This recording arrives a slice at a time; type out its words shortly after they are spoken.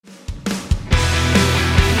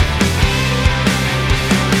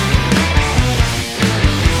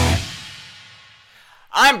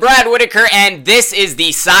I'm Brad Whitaker, and this is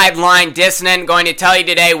the Sideline Dissonant. Going to tell you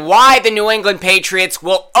today why the New England Patriots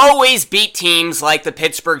will always beat teams like the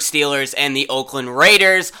Pittsburgh Steelers and the Oakland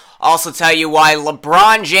Raiders. Also tell you why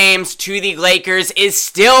LeBron James to the Lakers is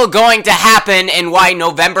still going to happen and why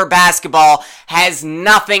November basketball has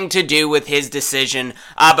nothing to do with his decision.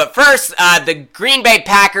 But first, the Green Bay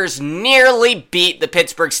Packers nearly beat the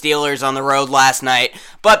Pittsburgh Steelers on the road last night,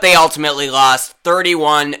 but they ultimately lost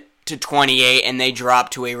 31-28, and they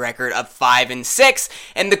dropped to a record of 5-6.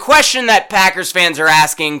 And the question that Packers fans are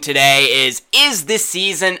asking today is this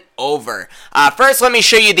season over? First, let me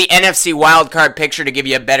show you the NFC wildcard picture to give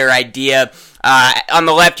you a better idea. On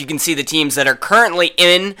the left, you can see the teams that are currently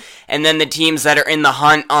in, and then the teams that are in the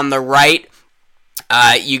hunt on the right.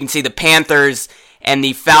 You can see the Panthers and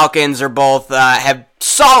the Falcons are both have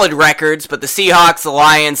solid records, but the Seahawks, the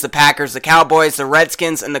Lions, the Packers, the Cowboys, the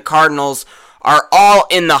Redskins, and the Cardinals are all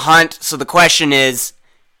in the hunt. So the question is,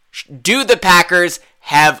 do the Packers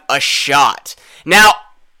have a shot? Now,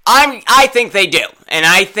 I think they do, and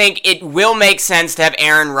I think it will make sense to have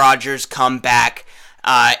Aaron Rodgers come back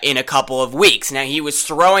in a couple of weeks. Now, he was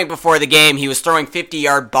throwing before the game. He was throwing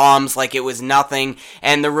 50-yard bombs like it was nothing,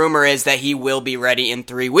 and the rumor is that he will be ready in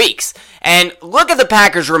 3 weeks. And look at the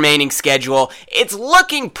Packers' remaining schedule. It's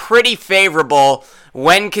looking pretty favorable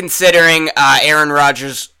when considering Aaron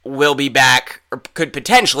Rodgers will be back, or could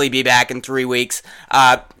potentially be back in 3 weeks.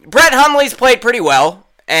 Brett Hundley's played pretty well,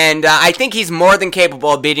 and I think he's more than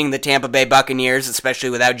capable of beating the Tampa Bay Buccaneers, especially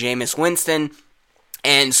without Jameis Winston.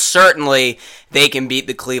 And certainly they can beat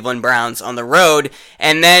the Cleveland Browns on the road.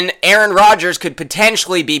 And then Aaron Rodgers could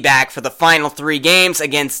potentially be back for the final 3 games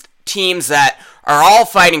against teams that are all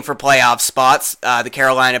fighting for playoff spots. The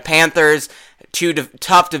Carolina Panthers, 2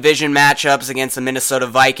 tough division matchups against the Minnesota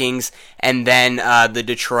Vikings, and then the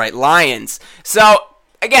Detroit Lions. So,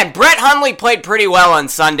 again, Brett Hundley played pretty well on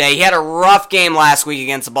Sunday. He had a rough game last week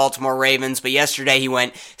against the Baltimore Ravens, but yesterday he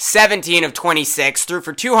went 17 of 26, threw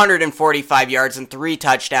for 245 yards and 3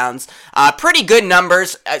 touchdowns. Pretty good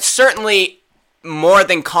numbers, certainly more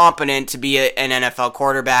than competent to be an NFL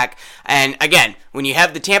quarterback. And again, when you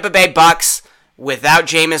have the Tampa Bay Bucks without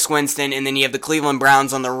Jameis Winston, and then you have the Cleveland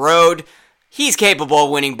Browns on the road, he's capable of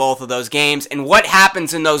winning both of those games, and what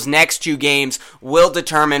happens in those next 2 games will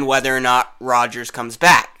determine whether or not Rodgers comes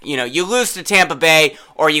back. You know, you lose to Tampa Bay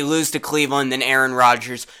or you lose to Cleveland, then Aaron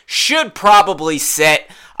Rodgers should probably sit,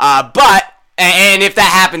 and if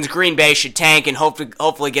that happens, Green Bay should tank and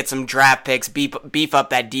hopefully get some draft picks, beef up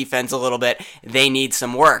that defense a little bit. They need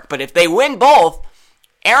some work. But if they win both,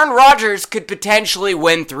 Aaron Rodgers could potentially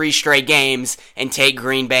win 3 straight games and take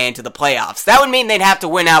Green Bay into the playoffs. That would mean they'd have to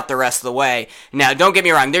win out the rest of the way. Now, don't get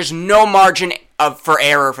me wrong, there's no margin for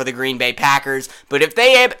error for the Green Bay Packers, but if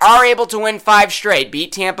they are able to win 5 straight,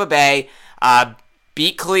 beat Tampa Bay,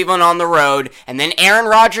 beat Cleveland on the road, and then Aaron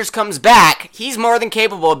Rodgers comes back, he's more than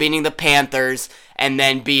capable of beating the Panthers and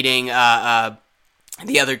then beating the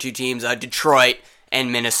other 2 teams, Detroit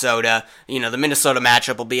and Minnesota. You know, the Minnesota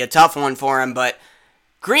matchup will be a tough one for him, but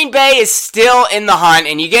Green Bay is still in the hunt,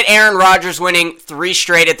 and you get Aaron Rodgers winning 3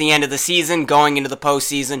 straight at the end of the season, going into the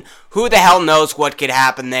postseason. Who the hell knows what could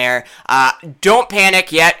happen there? Don't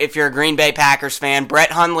panic yet if you're a Green Bay Packers fan.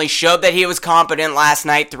 Brett Hundley showed that he was competent last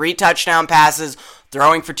night. 3 touchdown passes,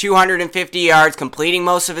 throwing for 250 yards, completing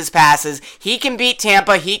most of his passes. He can beat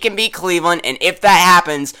Tampa, he can beat Cleveland, and if that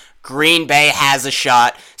happens, Green Bay has a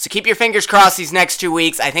shot. So keep your fingers crossed these next 2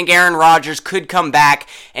 weeks. I think Aaron Rodgers could come back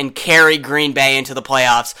and carry Green Bay into the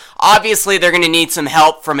playoffs. Obviously, they're going to need some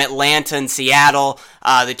help from Atlanta and Seattle,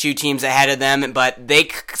 the 2 teams ahead of them, but they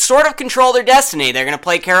sort of control their destiny. They're going to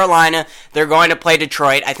play Carolina. They're going to play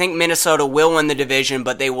Detroit. I think Minnesota will win the division,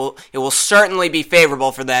 but it will certainly be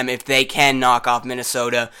favorable for them if they can knock off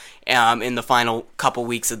Minnesota in the final couple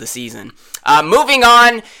weeks of the season. Moving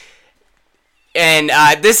on. And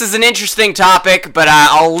this is an interesting topic, but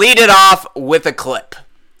I'll lead it off with a clip.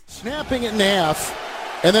 Snapping it in half,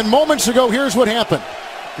 and then moments ago, here's what happened.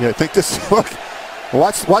 Yeah, I think this, look,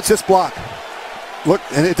 watch this block. Look,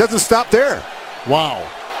 and it doesn't stop there. Wow.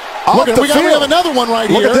 Look, we have another one right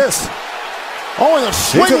here. Look at this. Oh, and a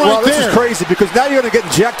swing right this there. Is crazy because now you're going to get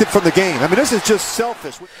ejected from the game. I mean, this is just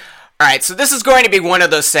selfish. Alright, so this is going to be one of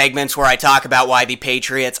those segments where I talk about why the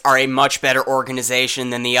Patriots are a much better organization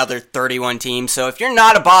than the other 31 teams. So if you're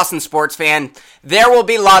not a Boston sports fan, there will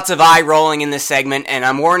be lots of eye rolling in this segment, and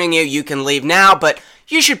I'm warning you, you can leave now, but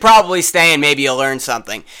you should probably stay and maybe you'll learn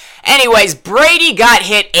something. Anyways, Brady got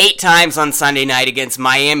hit 8 times on Sunday night against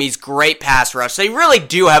Miami's great pass rush. They really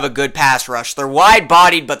do have a good pass rush. They're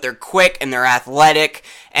wide-bodied, but they're quick and they're athletic,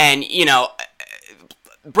 and, you know,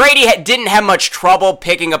 Brady didn't have much trouble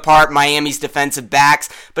picking apart Miami's defensive backs,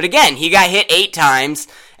 but again, he got hit 8 times,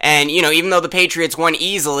 and, even though the Patriots won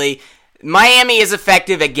easily, Miami is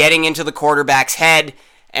effective at getting into the quarterback's head,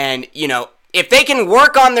 and, if they can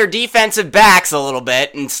work on their defensive backs a little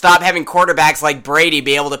bit and stop having quarterbacks like Brady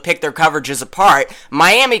be able to pick their coverages apart,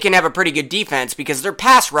 Miami can have a pretty good defense because their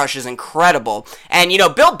pass rush is incredible. And,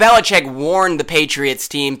 Bill Belichick warned the Patriots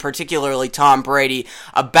team, particularly Tom Brady,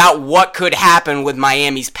 about what could happen with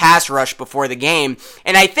Miami's pass rush before the game.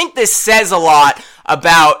 And I think this says a lot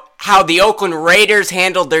about how the Oakland Raiders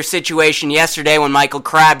handled their situation yesterday when Michael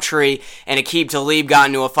Crabtree and Aqib Talib got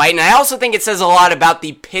into a fight. And I also think it says a lot about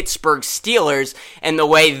the Pittsburgh Steelers and the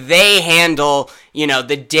way they handle,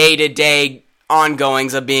 the day-to-day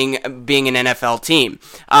ongoings of being an NFL team.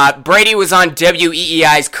 Brady was on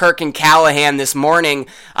WEEI's Kirk and Callahan this morning,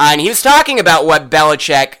 and he was talking about what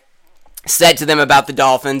Belichick said to them about the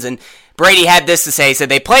Dolphins, and Brady had this to say. He said,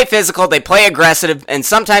 they play physical, they play aggressive, and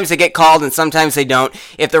sometimes they get called and sometimes they don't.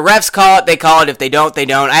 If the refs call it, they call it. If they don't, they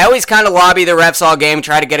don't. I always kind of lobby the refs all game,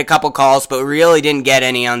 try to get a couple calls, but we really didn't get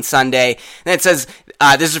any on Sunday. And it says,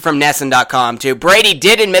 this is from Nesson.com too. Brady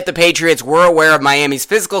did admit the Patriots were aware of Miami's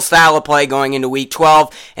physical style of play going into Week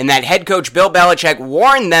 12, and that head coach Bill Belichick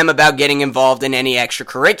warned them about getting involved in any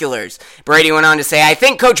extracurriculars. Brady went on to say, I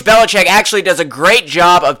think Coach Belichick actually does a great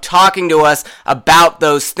job of talking to us about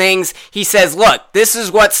those things. He says, look, this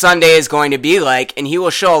is what Sunday is going to be like, and he will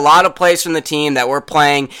show a lot of plays from the team that we're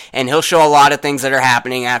playing, and he'll show a lot of things that are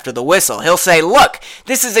happening after the whistle. He'll say, look,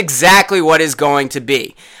 this is exactly what is going to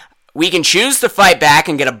be. We can choose to fight back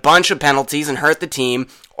and get a bunch of penalties and hurt the team,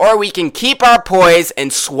 or we can keep our poise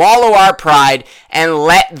and swallow our pride and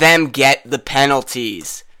let them get the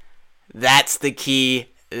penalties. That's the key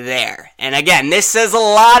there. And again, this says a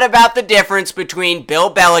lot about the difference between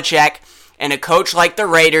Bill Belichick and a coach like the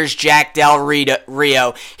Raiders, Jack Del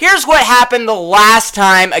Rio. Here's what happened the last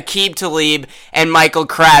time Aqib Talib and Michael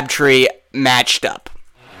Crabtree matched up.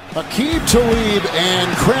 Aqib Talib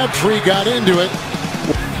and Crabtree got into it,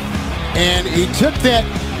 and he took that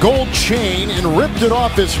gold chain and ripped it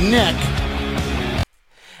off his neck.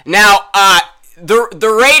 Now,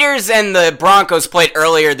 the Raiders and the Broncos played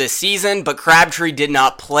earlier this season, but Crabtree did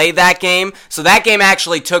not play that game. So that game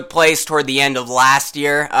actually took place toward the end of last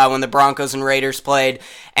year when the Broncos and Raiders played.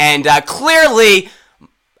 And clearly,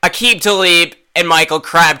 Aqib Talib and Michael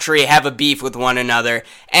Crabtree have a beef with one another.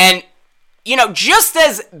 And just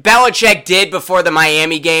as Belichick did before the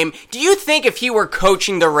Miami game, do you think if he were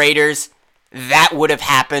coaching the Raiders, that would have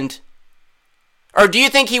happened? Or do you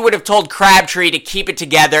think he would have told Crabtree to keep it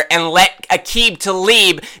together and let Aqib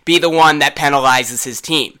Talib be the one that penalizes his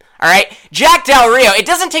team? Alright? Jack Del Rio, it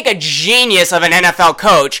doesn't take a genius of an NFL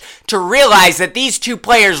coach to realize that these two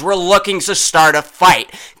players were looking to start a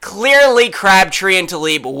fight. Clearly, Crabtree and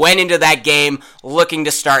Talib went into that game looking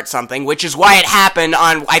to start something, which is why it happened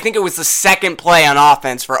on, I think it was the second play on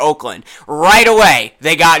offense for Oakland. Right away,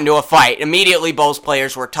 they got into a fight. Immediately, both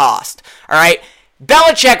players were tossed. Alright?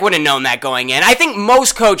 Belichick would have known that going in. I think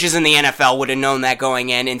most coaches in the NFL would have known that going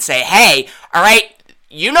in and say, hey, alright,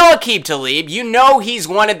 you know Aqib Talib. You know he's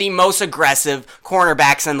one of the most aggressive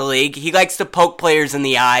cornerbacks in the league. He likes to poke players in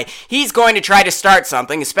the eye. He's going to try to start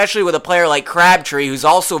something, especially with a player like Crabtree, who's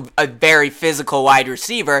also a very physical wide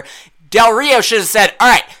receiver. Del Rio should have said, all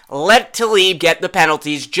right, let Talib get the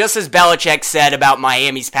penalties, just as Belichick said about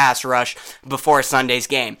Miami's pass rush before Sunday's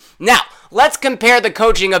game. Now, let's compare the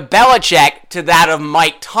coaching of Belichick to that of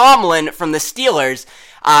Mike Tomlin from the Steelers.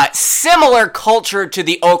 Similar culture to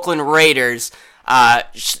the Oakland Raiders.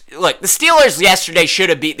 Look, the Steelers yesterday should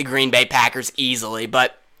have beat the Green Bay Packers easily,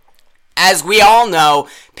 but as we all know,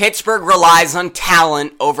 Pittsburgh relies on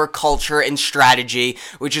talent over culture and strategy,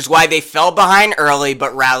 which is why they fell behind early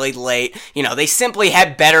but rallied late. They simply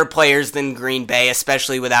had better players than Green Bay,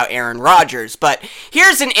 especially without Aaron Rodgers. But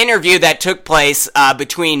here's an interview that took place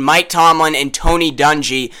between Mike Tomlin and Tony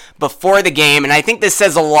Dungy before the game, and I think this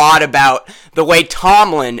says a lot about the way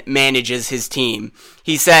Tomlin manages his team.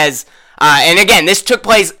 He says, and again, this took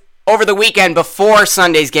place over the weekend before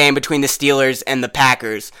Sunday's game between the Steelers and the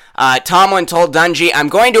Packers. Tomlin told Dungy, I'm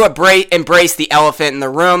going to embrace the elephant in the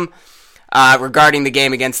room regarding the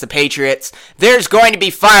game against the Patriots. There's going to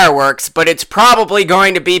be fireworks, but it's probably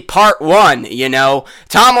going to be part one,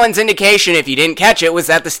 Tomlin's indication, if you didn't catch it, was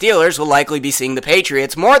that the Steelers will likely be seeing the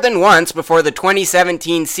Patriots more than once before the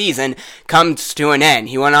 2017 season comes to an end.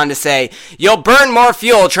 He went on to say, you'll burn more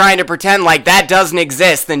fuel trying to pretend like that doesn't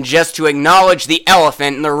exist than just to acknowledge the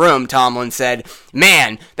elephant in the room, Tomlin said.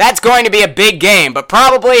 Man, that's going to be a big game, but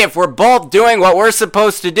probably if we're both doing what we're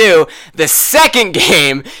supposed to do, the second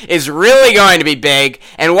game is really going to be big,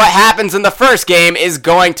 and what happens in the first game is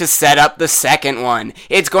going to set up the second one.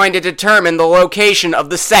 It's going to determine the location of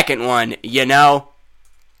the second one, you know?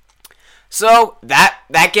 So that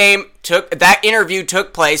interview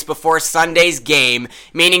took place before Sunday's game,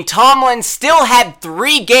 meaning Tomlin still had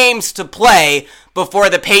 3 games to play before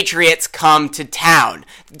the Patriots come to town.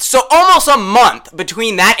 So almost a month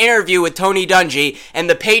between that interview with Tony Dungy and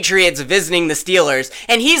the Patriots visiting the Steelers,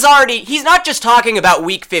 and he's not just talking about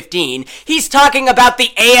week 15, he's talking about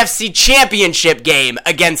the AFC Championship game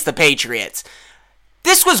against the Patriots.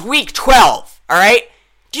 This was week 12, alright?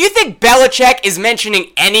 Do you think Belichick is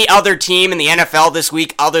mentioning any other team in the NFL this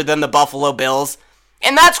week other than the Buffalo Bills?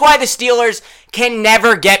 And that's why the Steelers can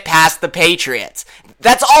never get past the Patriots.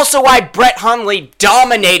 That's also why Brett Hundley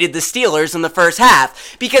dominated the Steelers in the first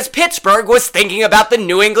half, because Pittsburgh was thinking about the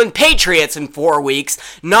New England Patriots in 4 weeks,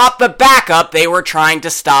 not the backup they were trying to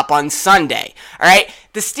stop on Sunday. Alright?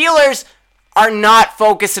 The Steelers are not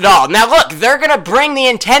focused at all. Now look, they're going to bring the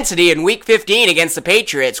intensity in week 15 against the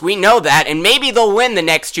Patriots. We know that, and maybe they'll win the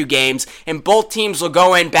next 2 games, and both teams will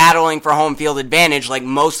go in battling for home field advantage like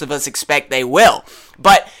most of us expect they will.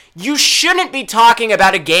 But you shouldn't be talking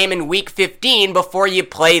about a game in week 15 before you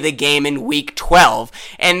play the game in week 12.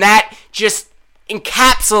 And that just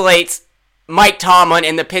encapsulates Mike Tomlin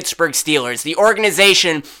and the Pittsburgh Steelers, the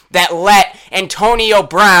organization that let Antonio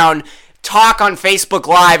Brown talk on Facebook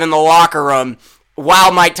Live in the locker room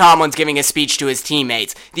while Mike Tomlin's giving a speech to his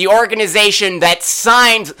teammates. The organization that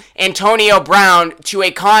signed Antonio Brown to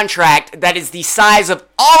a contract that is the size of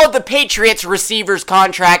all of the Patriots receivers'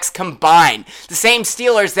 contracts combined. The same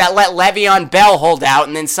Steelers that let Le'Veon Bell hold out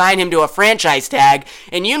and then sign him to a franchise tag,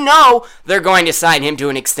 and you know they're going to sign him to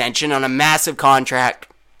an extension on a massive contract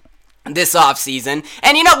this offseason.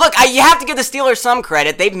 And you know, look, you have to give the Steelers some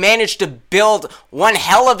credit. They've managed to build one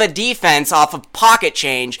hell of a defense off of pocket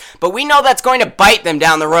change, but we know that's going to bite them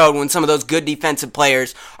down the road when some of those good defensive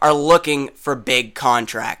players are looking for big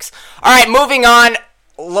contracts. Alright, moving on.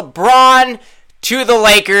 LeBron to the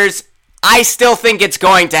Lakers. I still think it's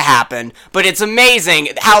going to happen, but it's amazing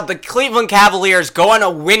how the Cleveland Cavaliers go on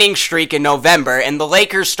a winning streak in November and the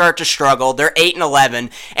Lakers start to struggle. They're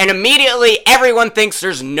 8-11, and immediately everyone thinks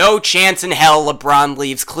there's no chance in hell LeBron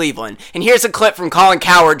leaves Cleveland. And here's a clip from Colin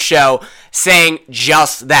Cowherd's show saying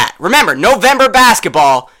just that. Remember, November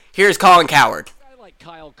basketball. Here's Colin Cowherd. I like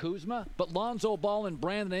Kyle Kuzma, but Lonzo Ball and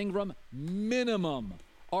Brandon Ingram, minimum,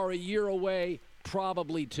 are a year away.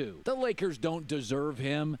 Probably 2. The Lakers don't deserve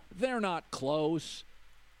him. They're not close.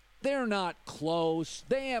 They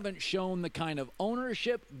haven't shown the kind of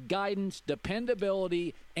ownership, guidance,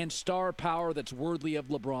 dependability, and star power that's worthy of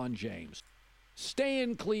LeBron James. Stay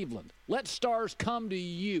in Cleveland. Let stars come to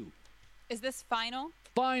you. Is this final?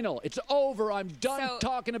 Final. It's over. I'm done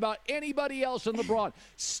talking about anybody else in LeBron.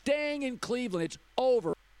 Staying in Cleveland. It's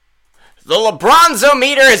over. The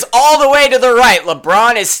LeBronzometer is all the way to the right.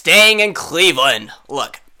 LeBron is staying in Cleveland.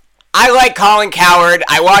 Look, I like Colin Cowherd.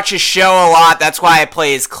 I watch his show a lot. That's why I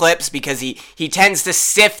play his clips, because he tends to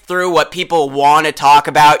sift through what people want to talk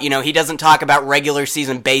about. You know, he doesn't talk about regular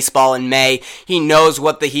season baseball in May. He knows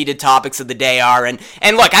what the heated topics of the day are. And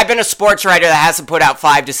look, I've been a sports writer that has to put out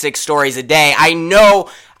 5 to 6 stories a day. I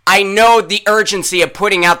know the urgency of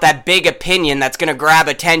putting out that big opinion that's going to grab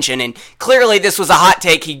attention, and clearly this was a hot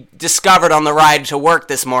take he discovered on the ride to work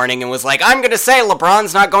this morning and was like, I'm going to say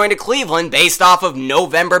LeBron's not going to Cleveland based off of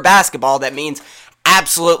November basketball. That means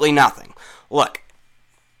absolutely nothing. Look,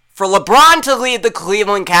 for LeBron to lead the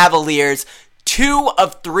Cleveland Cavaliers, 2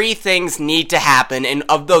 of 3 things need to happen, and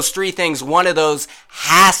of those 3 things, one of those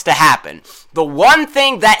has to happen. The one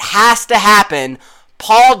thing that has to happen,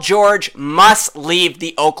 Paul George must leave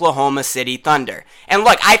the Oklahoma City Thunder. And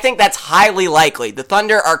look, I think that's highly likely. The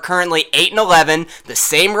Thunder are currently 8-11, the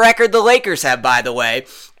same record the Lakers have, by the way.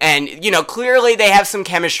 And, you know, clearly they have some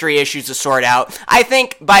chemistry issues to sort out. I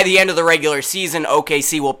think by the end of the regular season,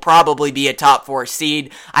 OKC will probably be a top 4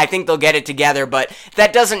 seed. I think they'll get it together, but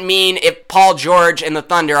that doesn't mean if Paul George and the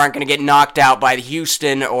Thunder aren't going to get knocked out by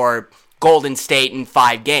Houston or Golden State in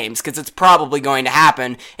 5 games, because it's probably going to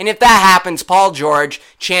happen. And if that happens, Paul George,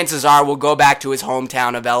 chances are, will go back to his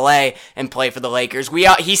hometown of LA and play for the Lakers.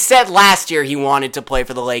 He said last year he wanted to play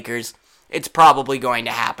for the Lakers. It's probably going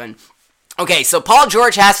to happen. Okay, so Paul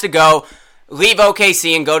George has to go, leave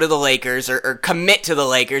OKC and go to the Lakers, or commit to the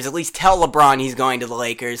Lakers, at least tell LeBron he's going to the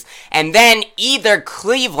Lakers. And then either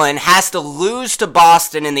Cleveland has to lose to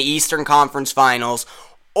Boston in the Eastern Conference Finals,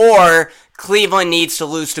 or Cleveland needs to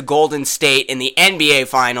lose to Golden State in the NBA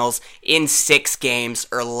Finals in 6 games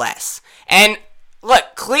or less. And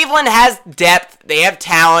Look, Cleveland has depth. They have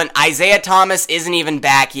talent. Isaiah Thomas isn't even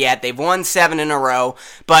back yet. They've won 7 in a row.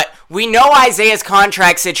 But we know Isaiah's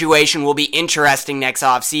contract situation will be interesting next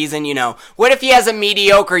offseason. You know, what if he has a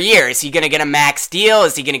mediocre year? Is he going to get a max deal?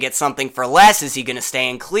 Is he going to get something for less? Is he going to stay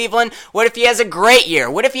in Cleveland? What if he has a great year?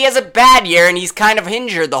 What if he has a bad year and he's kind of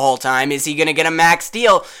injured the whole time? Is he going to get a max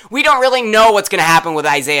deal? We don't really know what's going to happen with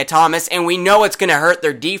Isaiah Thomas, and we know it's going to hurt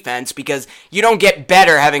their defense because you don't get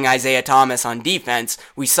better having Isaiah Thomas on defense.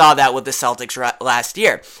 We saw that with the Celtics last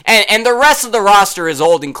year. And the rest of the roster is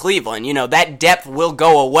old in Cleveland. You know, that depth will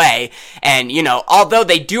go away. And, you know, although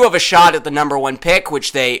they do have a shot at the number 1 pick,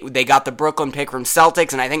 which they got the Brooklyn pick from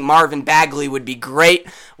Celtics, and I think Marvin Bagley would be great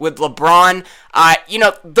with LeBron. You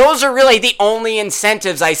know, those are really the only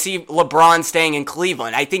incentives I see LeBron staying in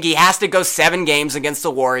Cleveland. I think he has to go 7 games against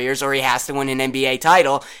the Warriors or he has to win an NBA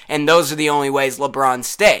title, and those are the only ways LeBron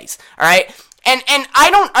stays. All right? And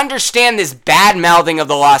I don't understand this bad mouthing of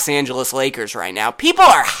the Los Angeles Lakers right now. People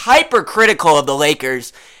are hypercritical of the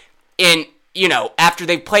Lakers after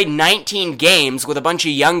they've played 19 games with a bunch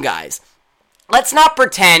of young guys. Let's not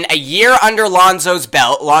pretend a year under Lonzo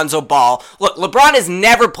Ball. Look, LeBron has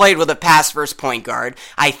never played with a pass-first point guard.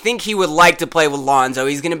 I think he would like to play with Lonzo.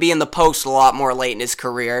 He's going to be in the post a lot more late in his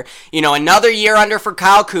career. You know, another year under for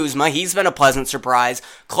Kyle Kuzma. He's been a pleasant surprise.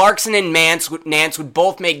 Clarkson and Nance would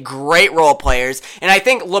both make great role players. And I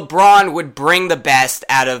think LeBron would bring the best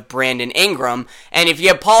out of Brandon Ingram. And if you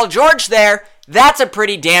have Paul George there, that's a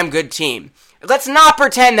pretty damn good team. Let's not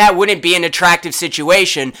pretend that wouldn't be an attractive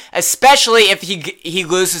situation, especially if he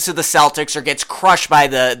loses to the Celtics or gets crushed by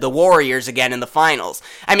the Warriors again in the finals.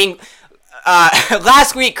 I mean,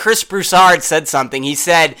 last week Chris Broussard said something. He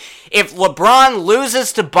said, if LeBron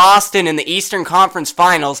loses to Boston in the Eastern Conference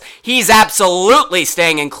Finals, he's absolutely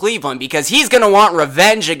staying in Cleveland because he's going to want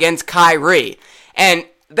revenge against Kyrie. And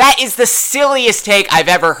that is the silliest take I've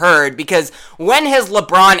ever heard, because when has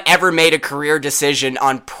LeBron ever made a career decision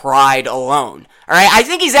on pride alone? Alright, I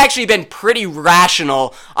think he's actually been pretty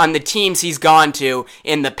rational on the teams he's gone to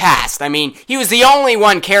in the past. I mean, he was the only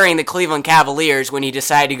one carrying the Cleveland Cavaliers when he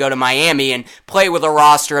decided to go to Miami and play with a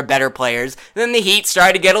roster of better players. Then the Heat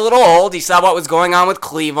started to get a little old. He saw what was going on with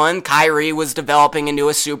Cleveland. Kyrie was developing into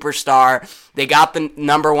a superstar. They got the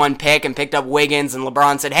number 1 pick and picked up Wiggins, and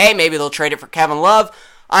LeBron said, hey, maybe they'll trade it for Kevin Love.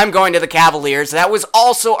 I'm going to the Cavaliers. That was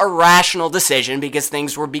also a rational decision because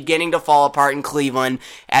things were beginning to fall apart in Cleveland,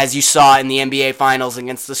 as you saw in the NBA Finals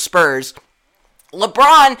against the Spurs.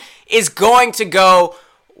 LeBron is going to go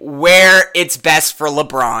where it's best for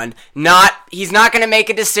LeBron. He's not going to make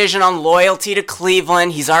a decision on loyalty to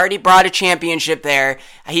Cleveland. He's already brought a championship there.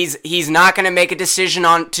 He's not going to make a decision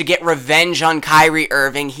to get revenge on Kyrie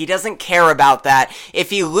Irving. He doesn't care about that. If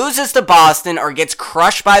he loses to Boston or gets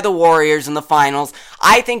crushed by the Warriors in the finals,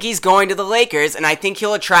 I think he's going to the Lakers, and I think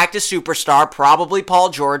he'll attract a superstar, probably Paul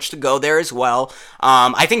George, to go there as well.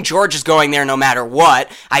 I think George is going there no matter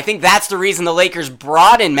what. I think that's the reason the Lakers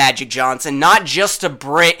brought in Magic Johnson, not just to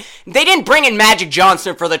bring... They didn't bring in Magic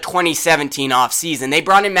Johnson for the 2017 offseason. They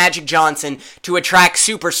brought in Magic Johnson to attract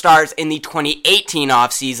superstars in the 2018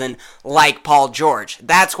 offseason, like Paul George.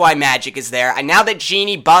 That's why Magic is there. And now that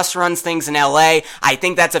Jeannie Buss runs things in LA, I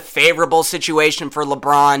think that's a favorable situation for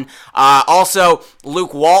LeBron. Also,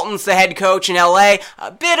 Luke Walton's the head coach in LA.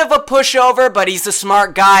 A bit of a pushover, but he's a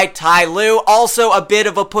smart guy. Ty Lue, also a bit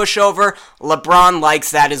of a pushover. LeBron likes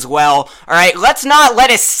that as well. Alright, let's not let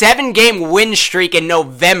a 7-game win streak in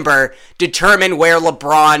November determine where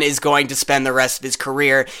LeBron is going to spend the rest of his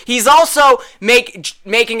career. He's also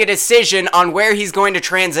making a decision on where he's going to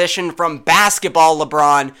transition from basketball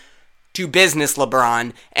LeBron to business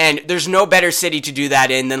LeBron, and there's no better city to do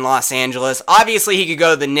that in than Los Angeles. Obviously, he could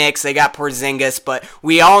go to the Knicks. They got Porzingis, but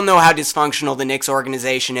we all know how dysfunctional the Knicks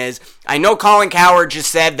organization is. I know Colin Cowherd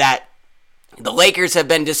just said that the Lakers have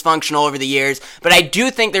been dysfunctional over the years, but I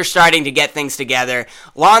do think they're starting to get things together.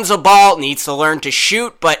 Lonzo Ball needs to learn to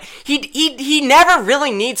shoot, but he never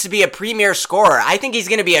really needs to be a premier scorer. I think he's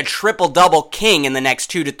going to be a triple-double king in the next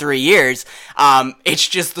 2 to 3 years. It's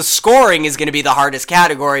just the scoring is going to be the hardest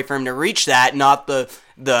category for him to reach that, not the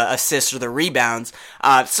assists or the rebounds.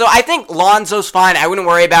 So I think Lonzo's fine. I wouldn't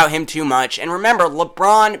worry about him too much. And remember,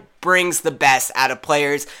 LeBron brings the best out of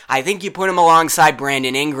players. I think you put him alongside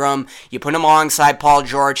Brandon Ingram, you put him alongside Paul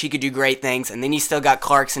George, he could do great things, and then you still got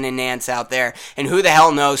Clarkson and Nance out there, and who the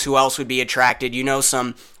hell knows who else would be attracted. You know,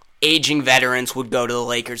 some aging veterans would go to the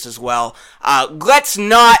Lakers as well. Let's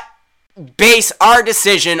not base our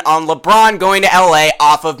decision on LeBron going to LA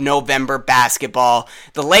off of November basketball.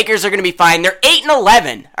 The Lakers are going to be fine. They're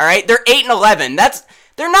 8-11, alright? They're 8-11.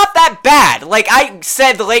 They're not that bad. Like I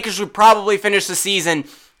said, the Lakers would probably finish the season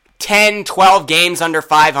 10, 12 games under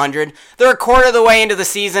 500. They're a quarter of the way into the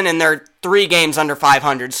season, and they're 3 games under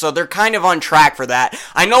 500, so they're kind of on track for that.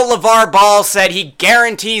 I know LeVar Ball said he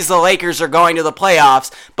guarantees the Lakers are going to the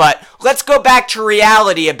playoffs, but let's go back to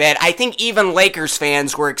reality a bit. I think even Lakers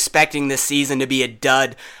fans were expecting this season to be a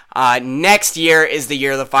dud. Next year is the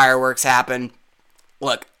year the fireworks happen.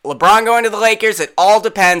 Look, LeBron going to the Lakers, it all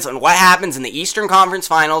depends on what happens in the Eastern Conference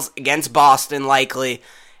Finals against Boston, likely,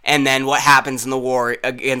 and then what happens in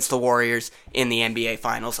against the Warriors in the NBA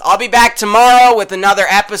Finals. I'll be back tomorrow with another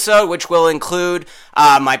episode, which will include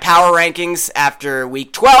my power rankings after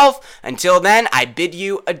Week 12. Until then, I bid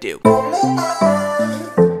you adieu.